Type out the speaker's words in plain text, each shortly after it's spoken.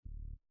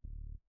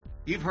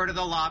You've heard of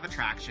the law of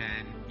attraction.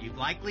 You've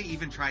likely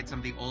even tried some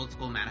of the old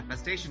school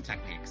manifestation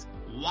techniques.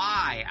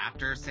 Why,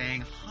 after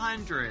saying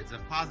hundreds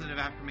of positive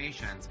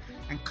affirmations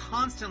and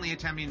constantly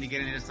attempting to get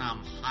into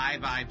some high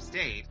vibe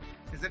state,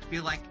 does it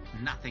feel like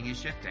nothing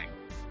is shifting?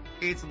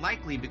 It's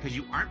likely because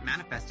you aren't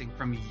manifesting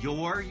from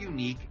your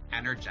unique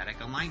energetic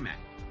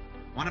alignment.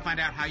 Want to find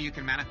out how you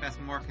can manifest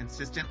more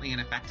consistently and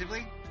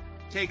effectively?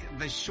 Take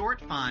the short,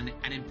 fun,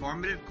 and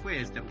informative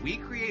quiz that we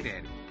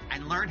created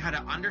and learn how to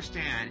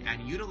understand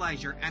and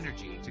utilize your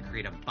energy to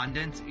create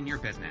abundance in your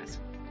business.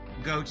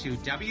 Go to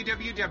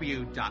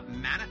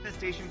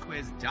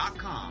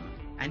www.manifestationquiz.com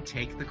and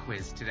take the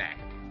quiz today.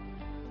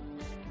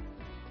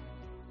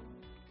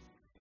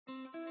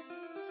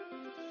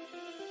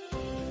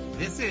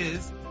 This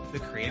is the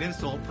Creative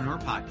Soulpreneur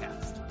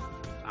Podcast.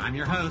 I'm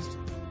your host,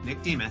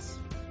 Nick Demas.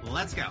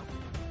 Let's go.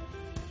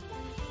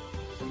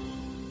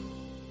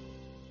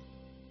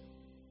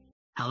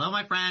 Hello,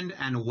 my friend,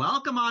 and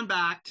welcome on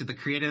back to the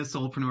Creative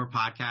Soulpreneur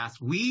Podcast.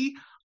 We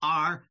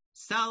are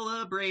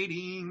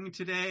celebrating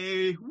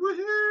today.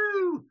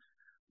 Woohoo!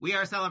 We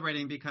are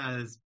celebrating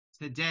because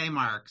today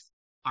marks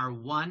our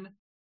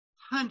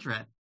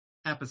 100th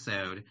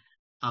episode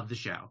of the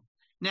show.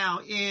 Now,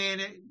 in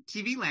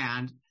TV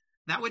land,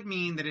 that would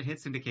mean that it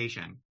hits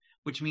syndication,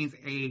 which means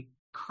a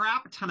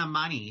crap ton of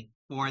money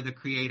for the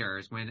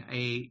creators. When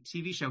a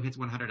TV show hits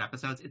 100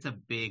 episodes, it's a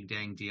big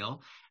dang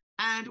deal.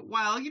 And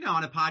while,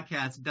 on a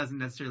podcast, it doesn't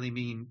necessarily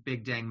mean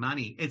big dang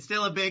money, it's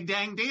still a big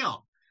dang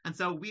deal. And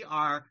so we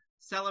are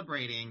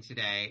celebrating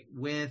today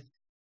with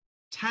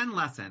 10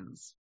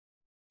 lessons,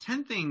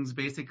 10 things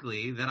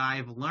basically that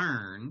I've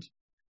learned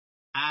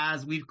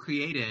as we've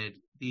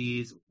created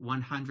these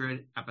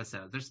 100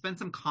 episodes. There's been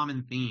some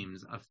common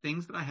themes of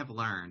things that I have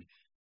learned.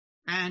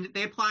 And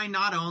they apply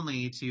not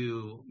only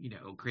to,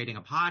 creating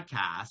a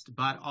podcast,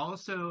 but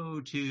also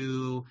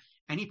to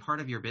any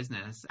part of your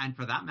business. And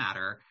for that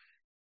matter,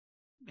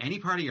 any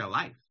part of your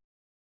life.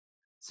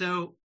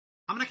 So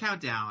I'm going to count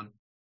down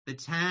the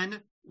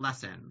 10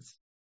 lessons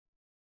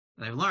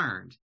that I've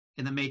learned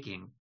in the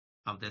making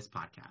of this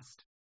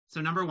podcast.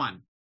 So number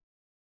 1,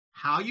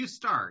 how you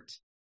start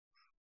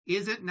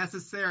isn't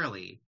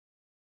necessarily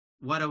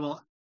what it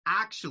will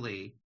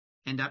actually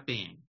end up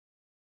being.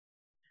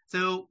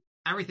 So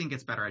everything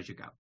gets better as you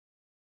go.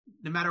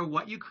 No matter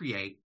what you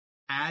create,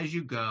 as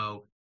you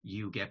go,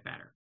 you get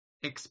better.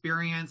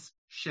 Experience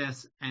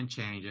shifts and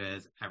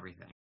changes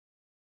everything.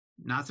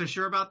 Not so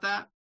sure about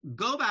that?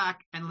 Go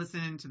back and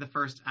listen to the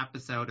first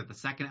episode or the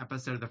second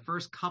episode, or the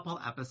first couple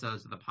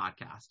episodes of the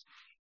podcast.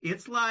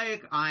 It's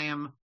like I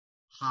am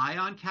high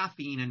on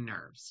caffeine and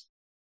nerves.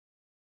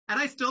 And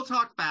I still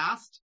talk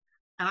fast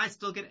and I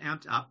still get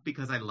amped up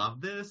because I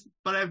love this,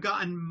 but I've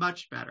gotten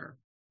much better.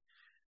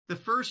 The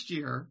first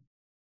year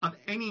of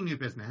any new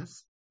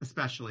business,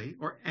 especially,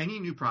 or any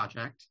new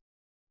project,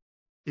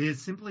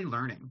 is simply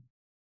learning.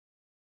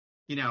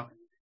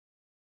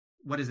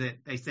 What is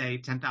it? They say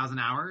 10,000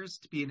 hours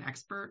to be an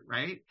expert,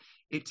 right?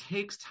 It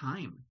takes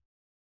time.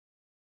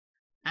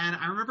 And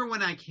I remember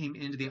when I came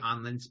into the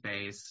online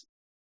space,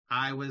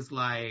 I was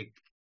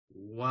like,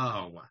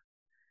 whoa,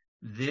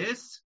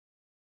 this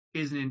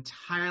is an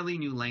entirely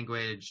new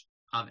language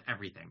of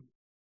everything.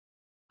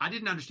 I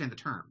didn't understand the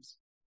terms.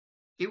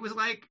 It was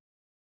like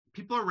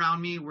people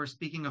around me were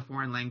speaking a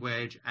foreign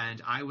language,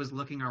 and I was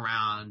looking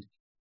around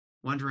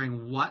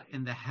wondering what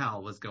in the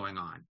hell was going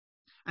on.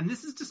 And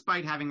this is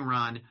despite having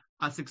run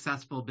a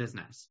successful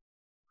business,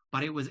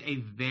 but it was a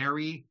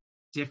very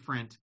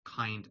different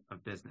kind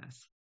of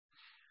business.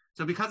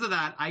 So because of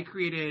that, I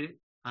created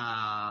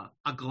a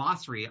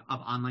glossary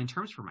of online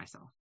terms for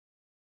myself.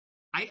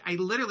 I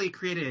literally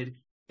created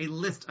a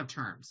list of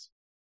terms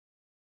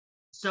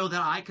so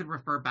that I could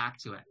refer back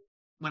to it.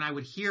 When I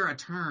would hear a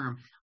term,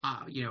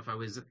 if I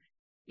was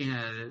in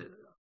an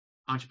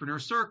entrepreneur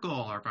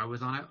circle, or if I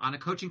was on a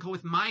coaching call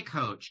with my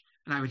coach,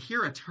 and I would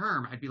hear a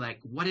term, I'd be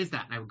like, what is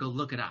that? And I would go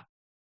look it up.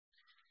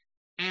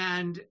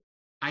 And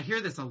I hear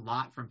this a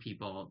lot from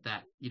people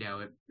that,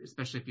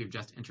 especially if you've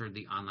just entered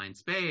the online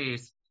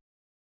space,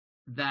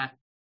 that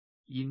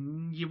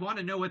you want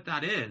to know what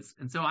that is.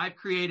 And so I've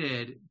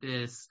created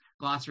this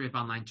glossary of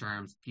online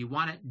terms. If you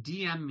want it,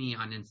 DM me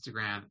on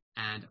Instagram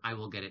and I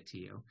will get it to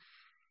you.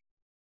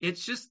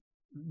 It's just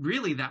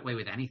really that way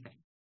with anything.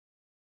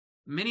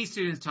 Many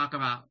students talk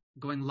about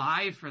going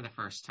live for the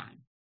first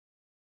time,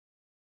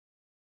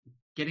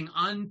 getting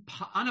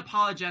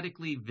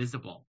unapologetically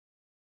visible.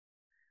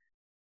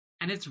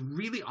 And it's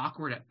really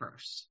awkward at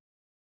first,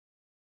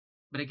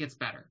 but it gets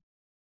better.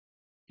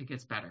 It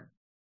gets better.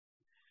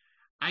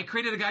 I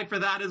created a guide for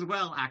that as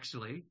well,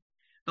 actually.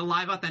 The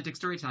Live Authentic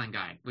Storytelling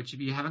Guide, which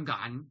if you haven't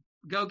gotten,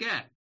 go get.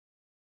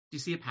 Do you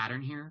see a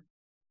pattern here?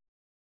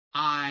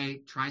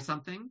 I try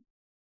something.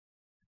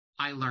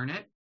 I learn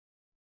it.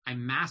 I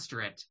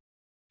master it.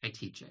 I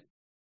teach it.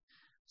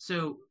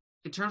 So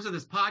in terms of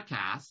this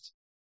podcast,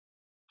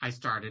 I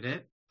started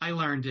it. I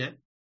learned it.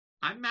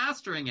 I'm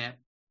mastering it.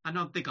 I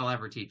don't think I'll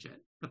ever teach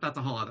it, but that's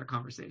a whole other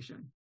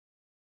conversation.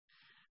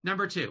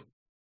 Number 2,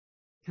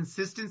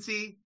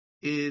 consistency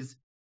is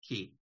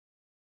key.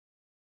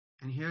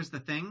 And here's the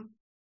thing,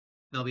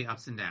 there'll be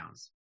ups and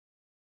downs.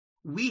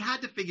 We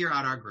had to figure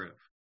out our groove.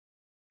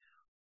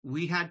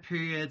 We had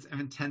periods of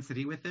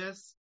intensity with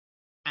this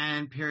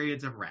and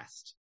periods of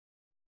rest.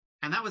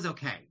 And that was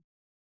okay.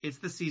 It's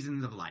the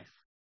seasons of life.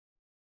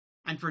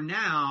 And for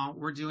now,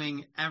 we're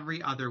doing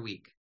every other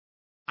week.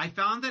 I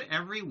found that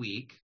every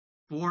week,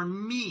 for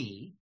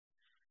me,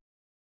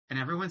 and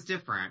everyone's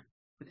different,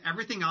 with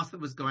everything else that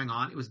was going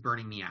on, it was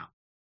burning me out.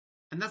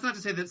 And that's not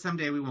to say that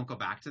someday we won't go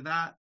back to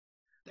that.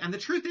 And the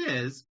truth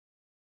is,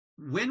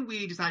 when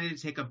we decided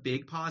to take a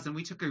big pause, and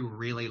we took a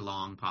really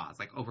long pause,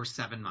 like over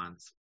 7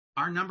 months,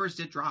 our numbers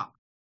did drop.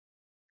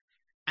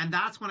 And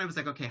that's when I was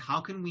like, okay,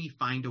 how can we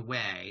find a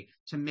way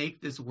to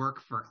make this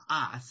work for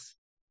us?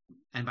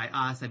 And by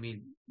us, I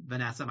mean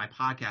Vanessa, my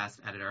podcast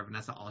editor,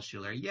 Vanessa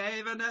Alschuler.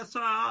 Yay,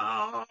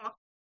 Vanessa!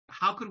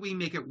 How could we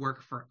make it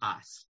work for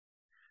us?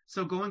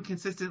 So going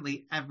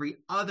consistently every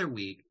other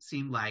week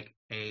seemed like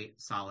a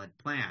solid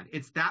plan.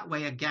 It's that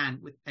way, again,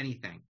 with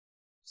anything.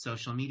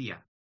 Social media,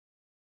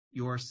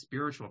 your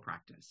spiritual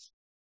practice,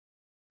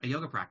 a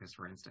yoga practice,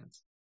 for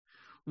instance.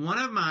 One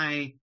of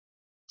my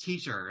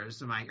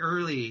teachers, my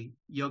early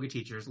yoga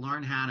teachers,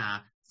 Lauren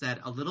Hanna, said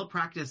a little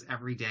practice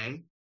every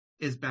day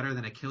is better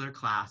than a killer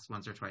class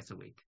once or twice a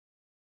week.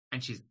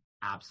 And she's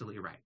absolutely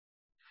right.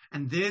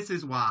 And this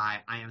is why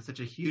I am such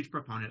a huge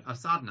proponent of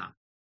sadhana,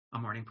 a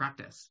morning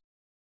practice.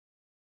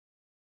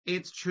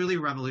 It's truly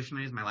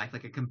revolutionized my life.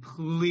 Like, it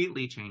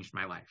completely changed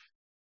my life.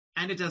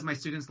 And it does my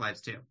students'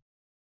 lives too.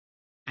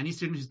 Any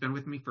student who's been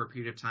with me for a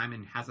period of time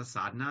and has a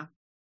sadhana,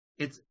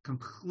 it's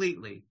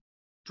completely,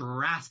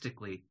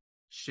 drastically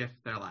shift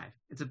their life.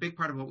 It's a big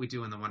part of what we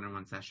do in the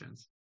one-on-one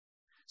sessions.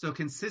 So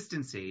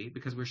consistency,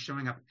 because we're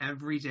showing up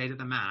every day to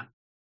the mat,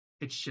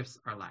 it shifts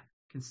our life.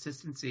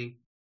 Consistency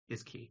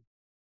is key.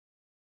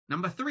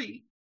 Number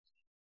 3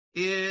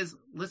 is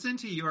listen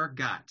to your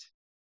gut.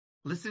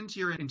 Listen to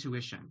your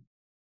intuition,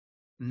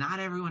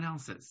 not everyone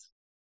else's.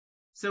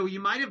 So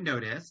you might have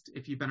noticed,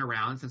 if you've been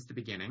around since the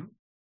beginning,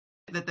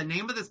 that the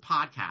name of this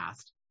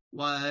podcast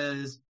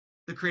was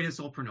The Creative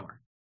Soulpreneur.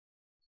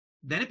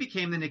 Then it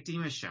became The Nick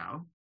Demas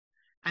Show,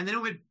 and then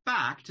it went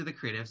back to The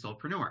Creative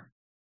Soulpreneur.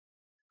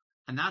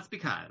 And that's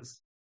because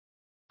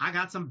I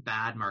got some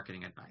bad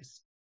marketing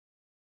advice.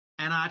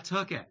 And I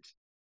took it.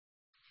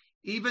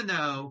 Even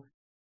though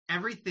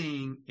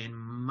everything in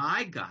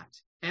my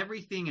gut,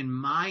 everything in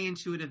my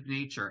intuitive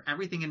nature,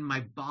 everything in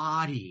my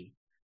body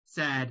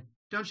said,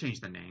 don't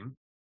change the name.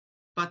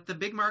 But the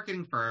big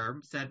marketing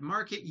firm said,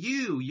 market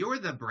you. You're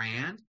the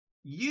brand.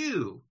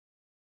 You.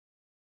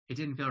 It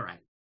didn't feel right.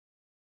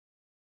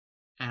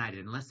 And I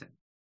didn't listen.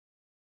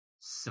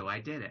 So I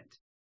did it.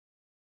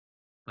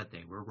 But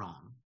they were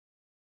wrong.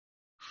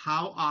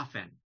 How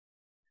often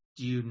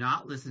do you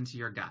not listen to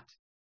your gut,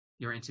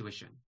 your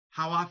intuition?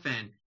 How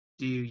often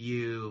do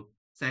you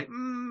say,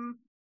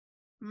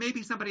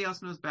 maybe somebody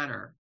else knows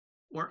better?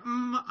 Or,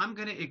 I'm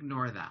going to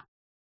ignore that.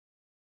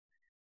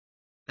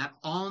 That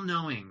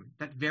all-knowing,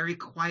 that very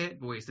quiet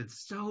voice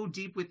that's so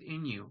deep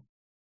within you.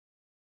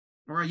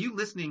 Or are you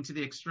listening to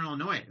the external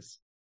noise?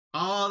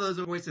 All those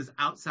voices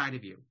outside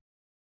of you.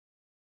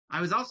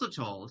 I was also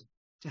told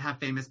to have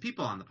famous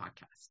people on the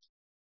podcast.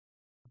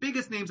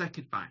 Biggest names I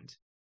could find.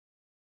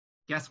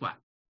 Guess what?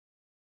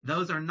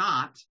 Those are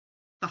not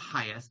the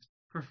highest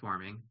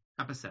performing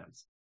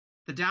episodes.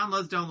 The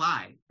downloads don't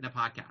lie in a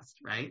podcast,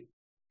 right?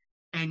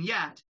 And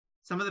yet,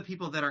 some of the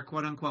people that are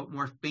quote unquote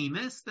more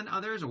famous than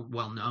others or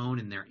well known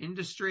in their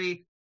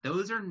industry,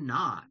 those are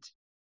not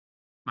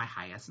my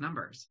highest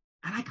numbers.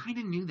 And I kind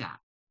of knew that.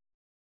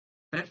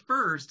 But at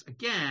first,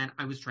 again,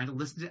 I was trying to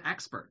listen to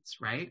experts,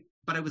 right?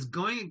 But I was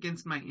going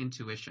against my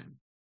intuition.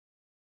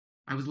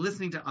 I was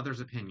listening to others'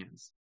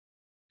 opinions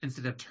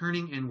instead of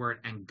turning inward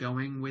and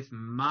going with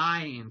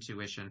my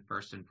intuition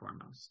first and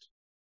foremost.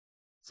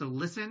 So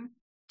listen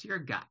to your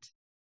gut,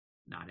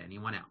 not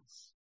anyone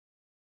else.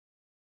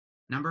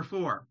 Number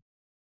 4,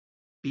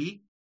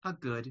 be a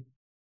good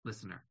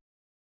listener.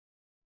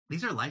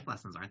 These are life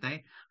lessons, aren't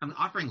they? I'm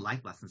offering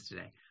life lessons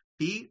today.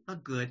 Be a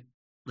good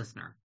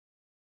listener.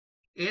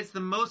 It's the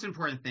most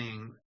important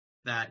thing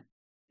that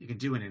you can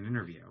do in an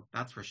interview,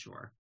 that's for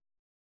sure.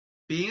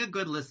 Being a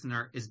good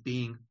listener is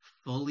being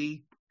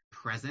fully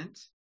present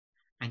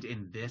and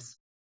in this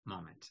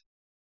moment.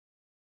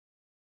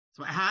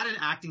 So I had an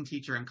acting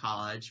teacher in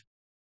college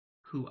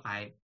who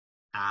I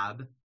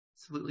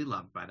absolutely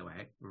loved, by the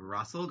way,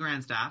 Russell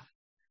Grandstaff,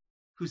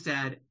 who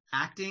said,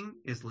 acting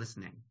is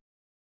listening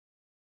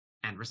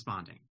and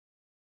responding.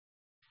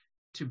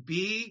 To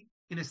be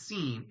in a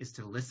scene is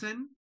to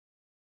listen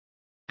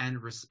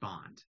and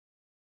respond.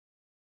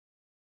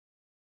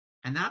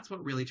 And that's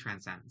what really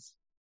transcends.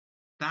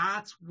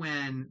 That's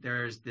when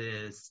there's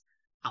this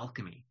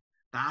alchemy.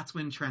 That's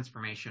when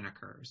transformation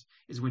occurs,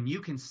 is when you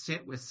can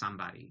sit with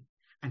somebody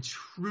and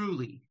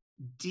truly,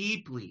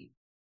 deeply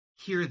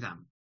hear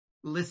them,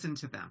 listen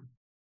to them.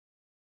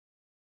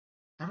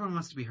 Everyone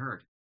wants to be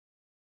heard.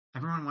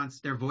 Everyone wants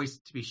their voice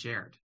to be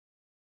shared,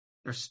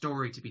 their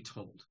story to be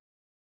told.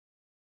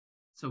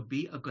 So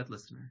be a good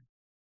listener.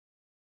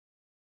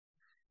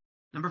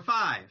 Number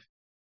 5,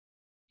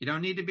 You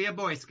don't need to be a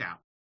Boy Scout.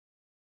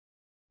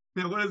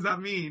 Now, what does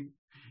that mean?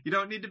 You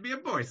don't need to be a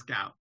Boy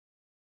Scout.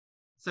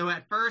 So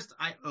at first,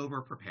 I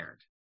over-prepared.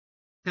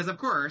 Because, of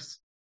course,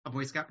 a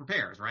Boy Scout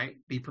prepares, right?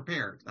 Be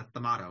prepared. That's the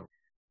motto.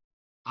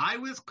 I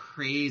was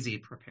crazy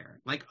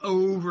prepared, like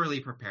overly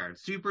prepared,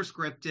 super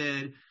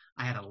scripted.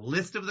 I had a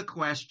list of the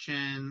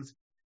questions.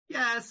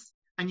 Yes,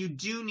 and you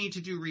do need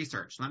to do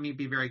research. Let me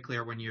be very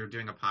clear, when you're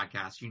doing a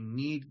podcast, you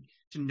need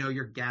to know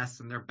your guests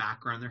and their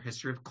background, their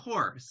history, of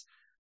course.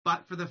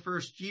 But for the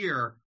first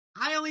year,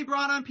 I only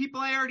brought on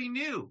people I already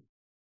knew.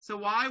 So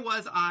why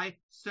was I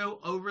so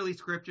overly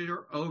scripted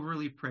or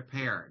overly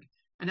prepared?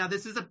 And now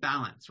this is a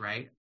balance,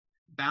 right?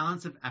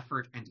 Balance of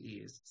effort and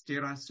ease.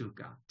 Stira,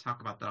 sukha.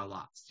 Talk about that a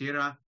lot.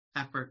 Stira,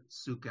 effort,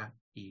 sukha,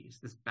 ease.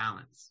 This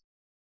balance.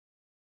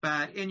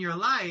 But in your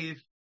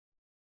life,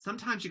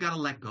 sometimes you got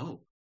to let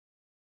go.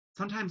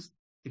 Sometimes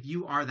if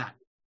you are that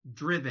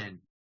driven,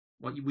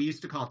 what we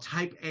used to call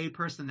type A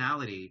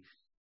personality,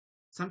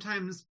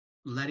 sometimes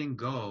letting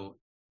go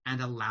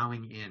and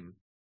allowing in,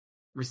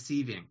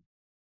 receiving.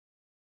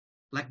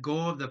 Let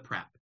go of the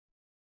prep.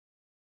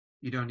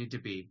 You don't need to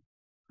be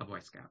a Boy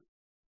Scout.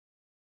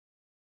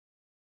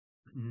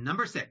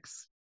 Number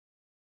 6,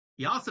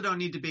 you also don't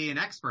need to be an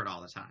expert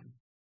all the time.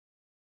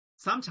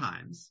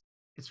 Sometimes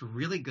it's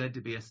really good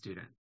to be a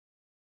student.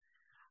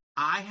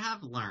 I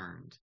have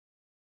learned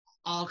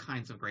all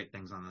kinds of great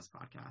things on this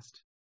podcast.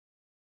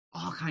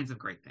 All kinds of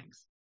great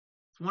things.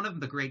 It's one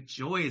of the great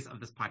joys of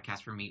this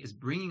podcast for me is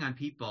bringing on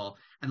people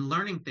and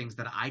learning things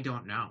that I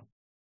don't know.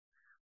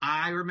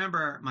 I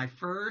remember my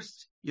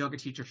first yoga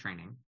teacher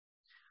training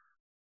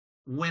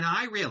when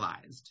I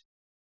realized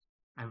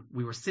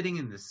we were sitting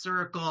in this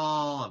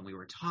circle and we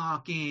were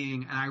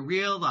talking, and I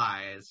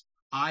realized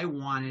I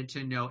wanted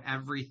to know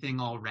everything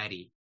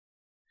already.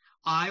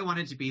 I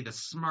wanted to be the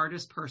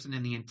smartest person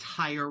in the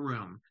entire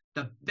room,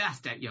 the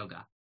best at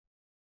yoga,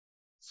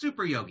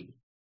 super yogi.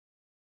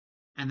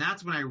 And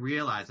that's when I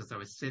realized, as I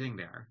was sitting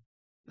there,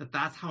 that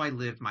that's how I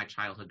lived my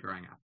childhood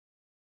growing up,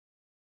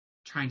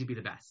 trying to be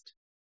the best,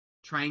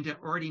 trying to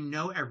already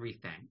know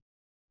everything,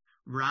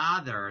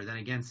 rather than,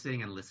 again,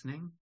 sitting and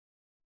listening.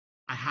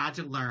 I had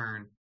to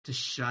learn to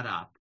shut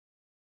up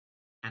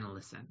and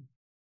listen.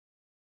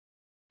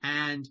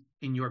 And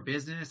in your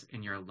business,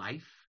 in your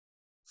life,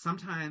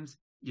 sometimes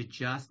you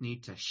just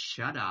need to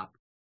shut up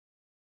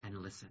and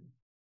listen.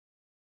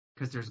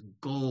 Because there's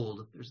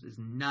gold, there's these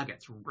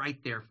nuggets right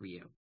there for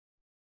you.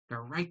 They're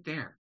right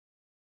there.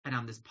 And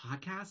on this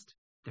podcast,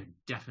 they're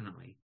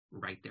definitely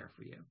right there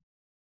for you.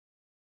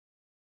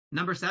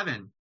 Number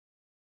 7,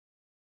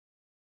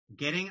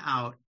 getting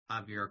out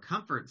of your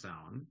comfort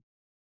zone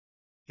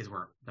is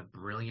where the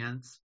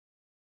brilliance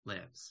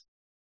lives.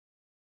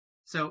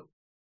 So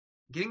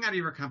getting out of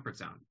your comfort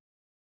zone,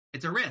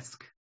 it's a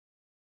risk.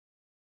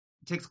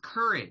 It takes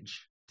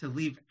courage to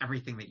leave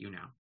everything that you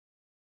know,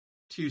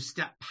 to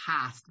step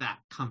past that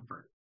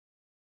comfort.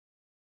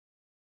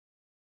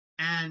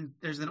 And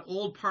there's an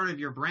old part of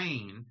your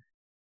brain,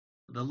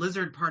 the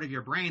lizard part of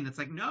your brain, that's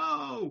like,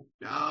 no,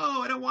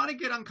 I don't want to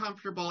get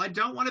uncomfortable. I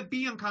don't want to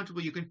be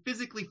uncomfortable. You can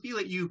physically feel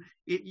it. You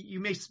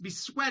may be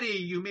sweaty.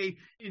 You may,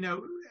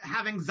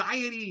 have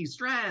anxiety,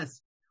 stress.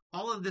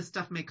 All of this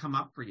stuff may come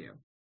up for you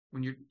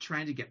when you're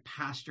trying to get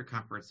past your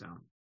comfort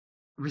zone.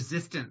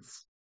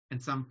 Resistance in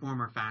some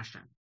form or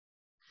fashion.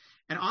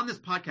 And on this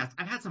podcast,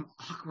 I've had some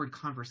awkward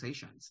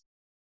conversations.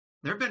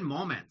 There have been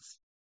moments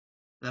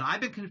that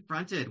I've been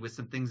confronted with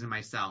some things in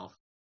myself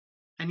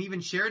and even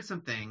shared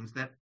some things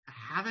that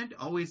haven't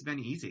always been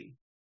easy.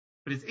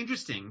 But it's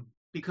interesting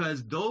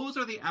because those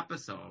are the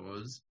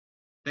episodes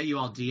that you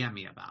all DM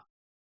me about.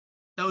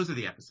 Those are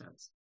the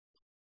episodes.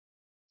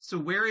 So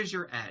where is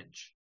your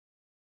edge?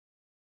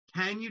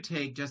 Can you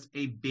take just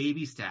a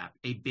baby step,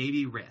 a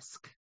baby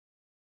risk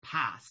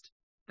past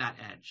that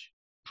edge,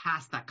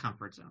 past that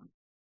comfort zone?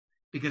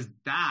 Because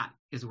that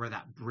is where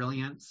that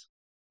brilliance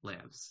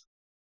lives.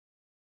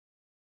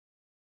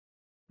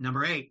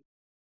 Number 8,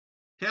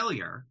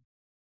 failure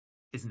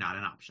is not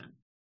an option.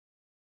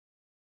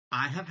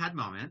 I have had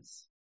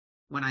moments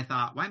when I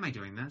thought, why am I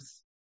doing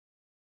this?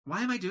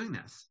 Why am I doing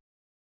this?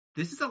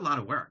 This is a lot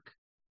of work.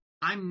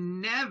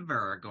 I'm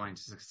never going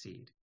to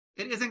succeed.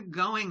 It isn't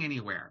going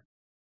anywhere.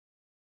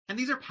 And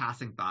these are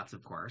passing thoughts,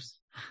 of course.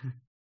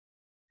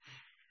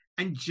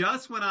 And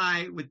just when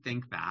I would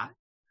think that,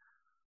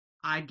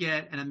 I'd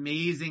get an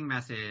amazing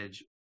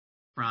message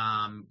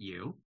from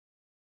you,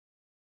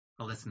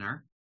 a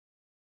listener,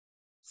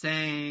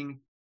 saying,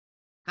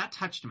 that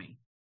touched me,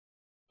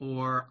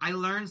 or I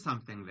learned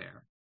something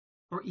there,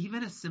 or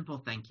even a simple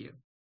thank you.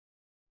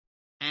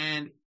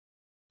 And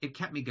it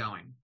kept me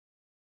going.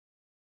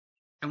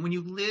 And when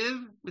you live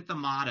with the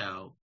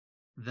motto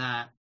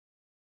that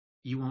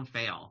you won't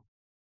fail,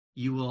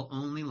 you will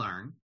only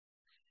learn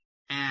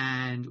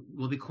and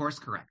will be course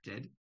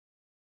corrected,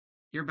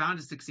 you're bound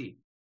to succeed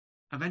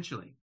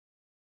eventually.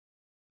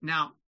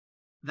 Now,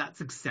 that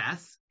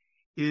success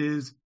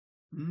is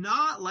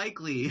not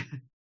likely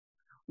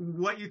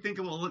what you think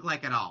it will look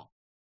like at all.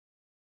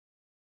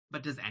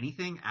 But does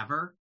anything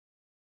ever?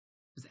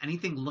 Does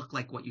anything look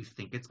like what you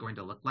think it's going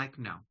to look like?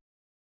 No.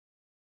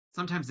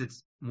 Sometimes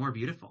it's more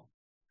beautiful.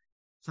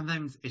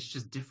 Sometimes it's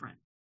just different.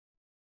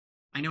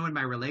 I know in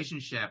my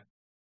relationship,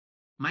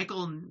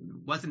 Michael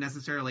wasn't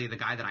necessarily the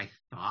guy that I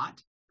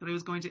thought that I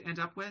was going to end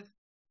up with,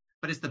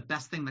 but it's the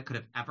best thing that could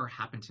have ever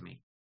happened to me.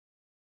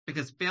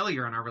 Because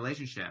failure in our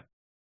relationship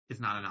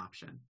is not an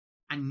option.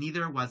 And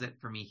neither was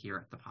it for me here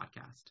at the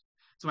podcast.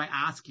 So I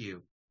ask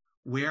you,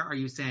 where are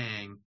you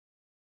saying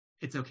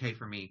it's okay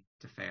for me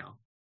to fail?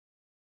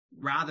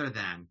 Rather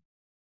than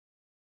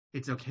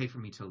it's okay for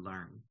me to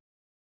learn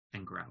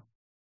and grow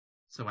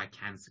so I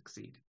can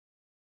succeed.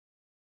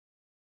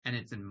 And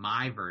it's in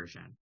my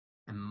version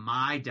and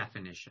my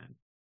definition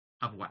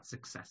of what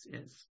success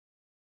is.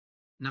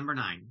 Number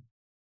 9,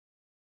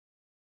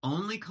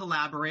 only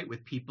collaborate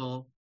with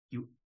people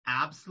you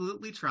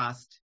absolutely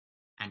trust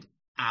and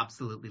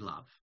absolutely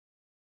love.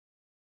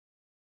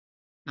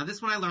 Now,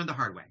 this one I learned the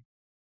hard way.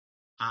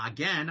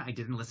 Again, I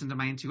didn't listen to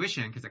my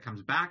intuition because it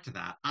comes back to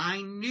that.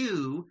 I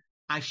knew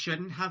I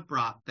shouldn't have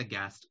brought the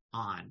guest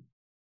on.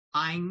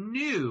 I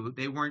knew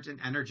they weren't an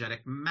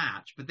energetic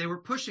match, but they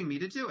were pushing me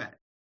to do it.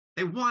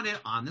 They wanted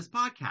on this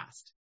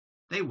podcast.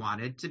 They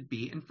wanted to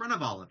be in front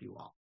of all of you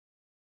all.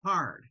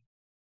 Hard.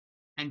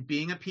 And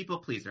being a people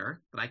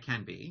pleaser, that I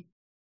can be,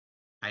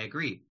 I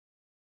agreed.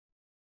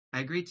 I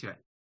agreed to it.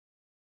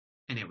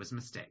 And it was a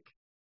mistake.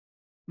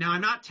 Now,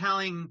 I'm not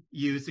telling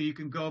you so you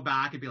can go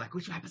back and be like,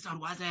 which episode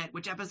was it?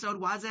 Which episode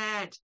was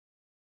it?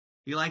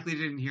 You likely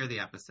didn't hear the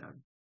episode.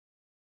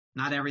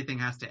 Not everything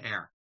has to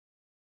air.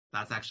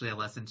 That's actually a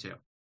lesson too.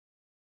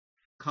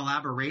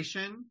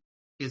 Collaboration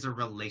is a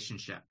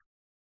relationship,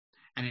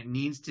 and it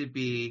needs to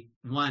be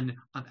one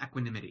of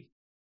equanimity.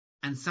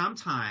 And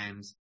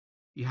sometimes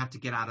you have to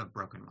get out of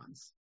broken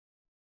ones.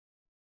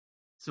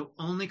 So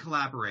only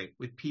collaborate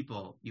with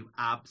people you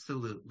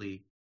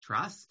absolutely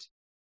trust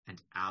and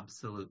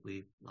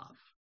absolutely love.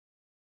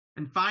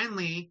 And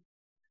finally,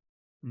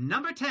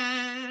 number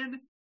 10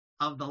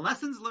 of the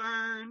lessons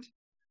learned,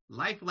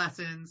 life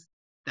lessons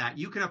that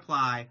you can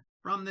apply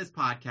from this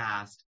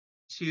podcast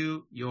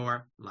to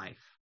your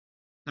life.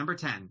 Number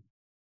 10,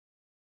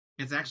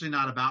 it's actually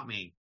not about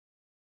me.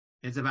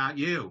 It's about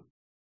you.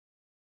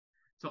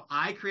 So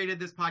I created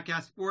this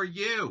podcast for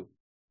you.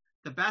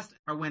 The best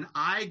are when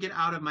I get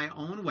out of my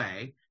own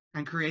way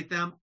and create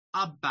them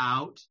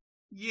about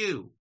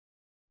you.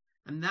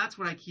 And that's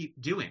what I keep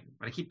doing,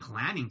 what I keep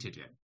planning to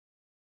do.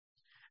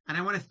 And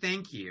I want to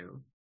thank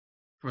you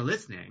for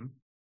listening,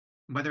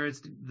 whether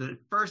it's the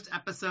first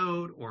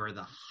episode or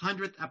the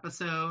 100th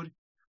episode.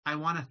 I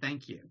want to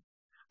thank you.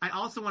 I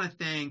also want to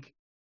thank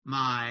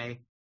my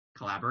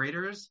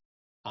collaborators,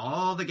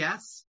 all the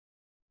guests,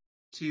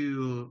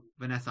 to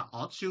Vanessa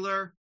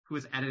Altschuler, who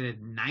has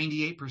edited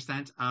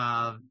 98%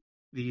 of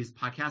these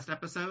podcast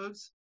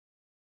episodes.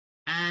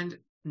 And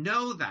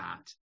know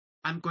that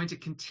I'm going to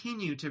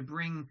continue to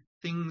bring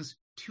things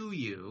to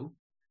you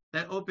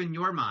that open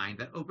your mind,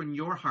 that open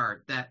your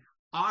heart, that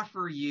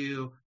offer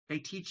you a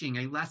teaching,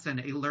 a lesson,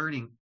 a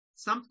learning,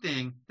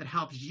 something that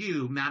helps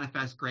you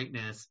manifest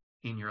greatness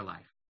in your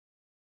life.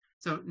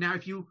 So now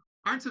if you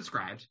aren't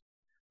subscribed,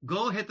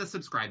 go hit the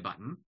subscribe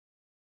button.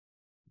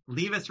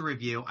 Leave us a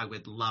review. I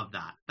would love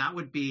that. That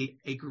would be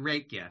a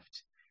great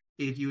gift.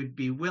 If you would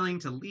be willing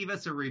to leave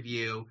us a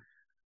review,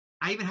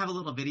 I even have a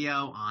little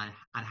video on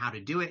how to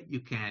do it. You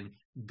can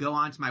go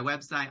onto my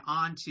website,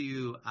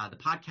 onto the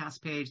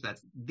podcast page.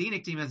 That's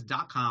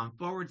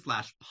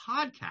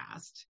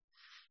thenickdemus.com/podcast.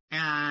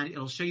 And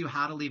it'll show you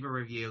how to leave a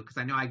review, because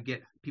I know I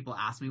get people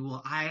ask me,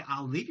 well,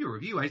 I'll leave you a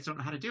review. I just don't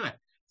know how to do it.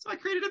 So I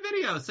created a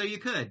video so you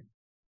could.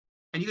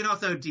 And you can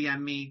also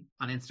DM me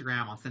on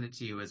Instagram. I'll send it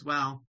to you as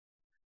well.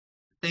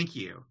 Thank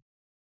you.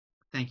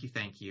 Thank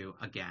you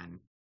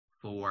again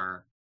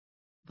for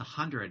the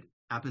 100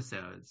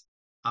 episodes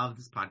of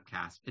this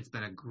podcast. It's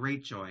been a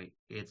great joy.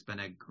 It's been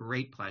a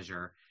great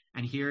pleasure.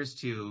 And here's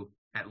to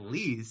at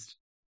least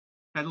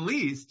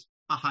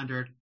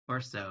 100 or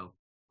so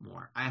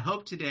more. I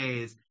hope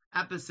today's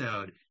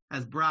episode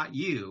has brought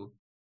you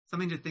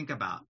something to think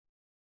about,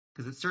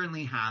 because it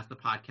certainly has the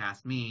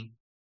podcast me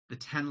the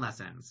 10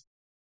 lessons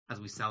as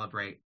we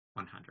celebrate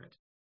 100.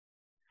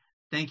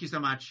 Thank you so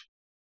much.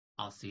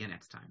 I'll see you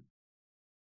next time.